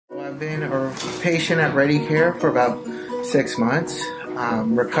I've been a patient at ReadyCare for about 6 months,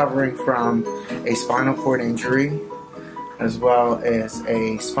 recovering from a spinal cord injury as well as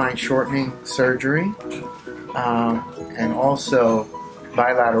a spine shortening surgery, and also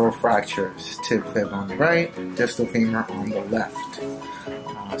bilateral fractures, tib fib on the right, distal femur on the left.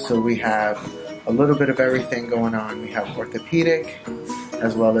 So we have a little bit of everything going on. We have orthopedic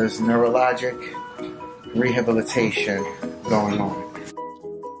as well as neurologic rehabilitation going on.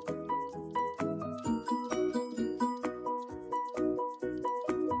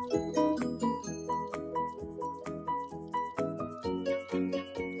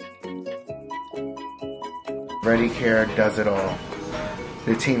 ReadyCare does it all.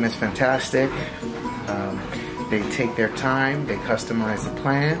 The team is fantastic. They take their time, they customize the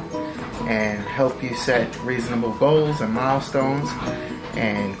plan, and help you set reasonable goals and milestones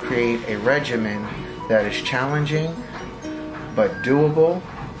and create a regimen that is challenging but doable,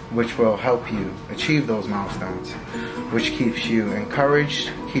 which will help you achieve those milestones, which keeps you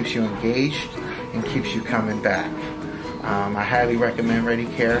encouraged, keeps you engaged, and keeps you coming back. I highly recommend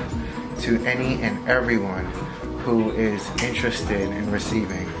ReadyCare to any and everyone who is interested in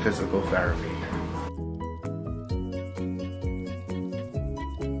receiving physical therapy.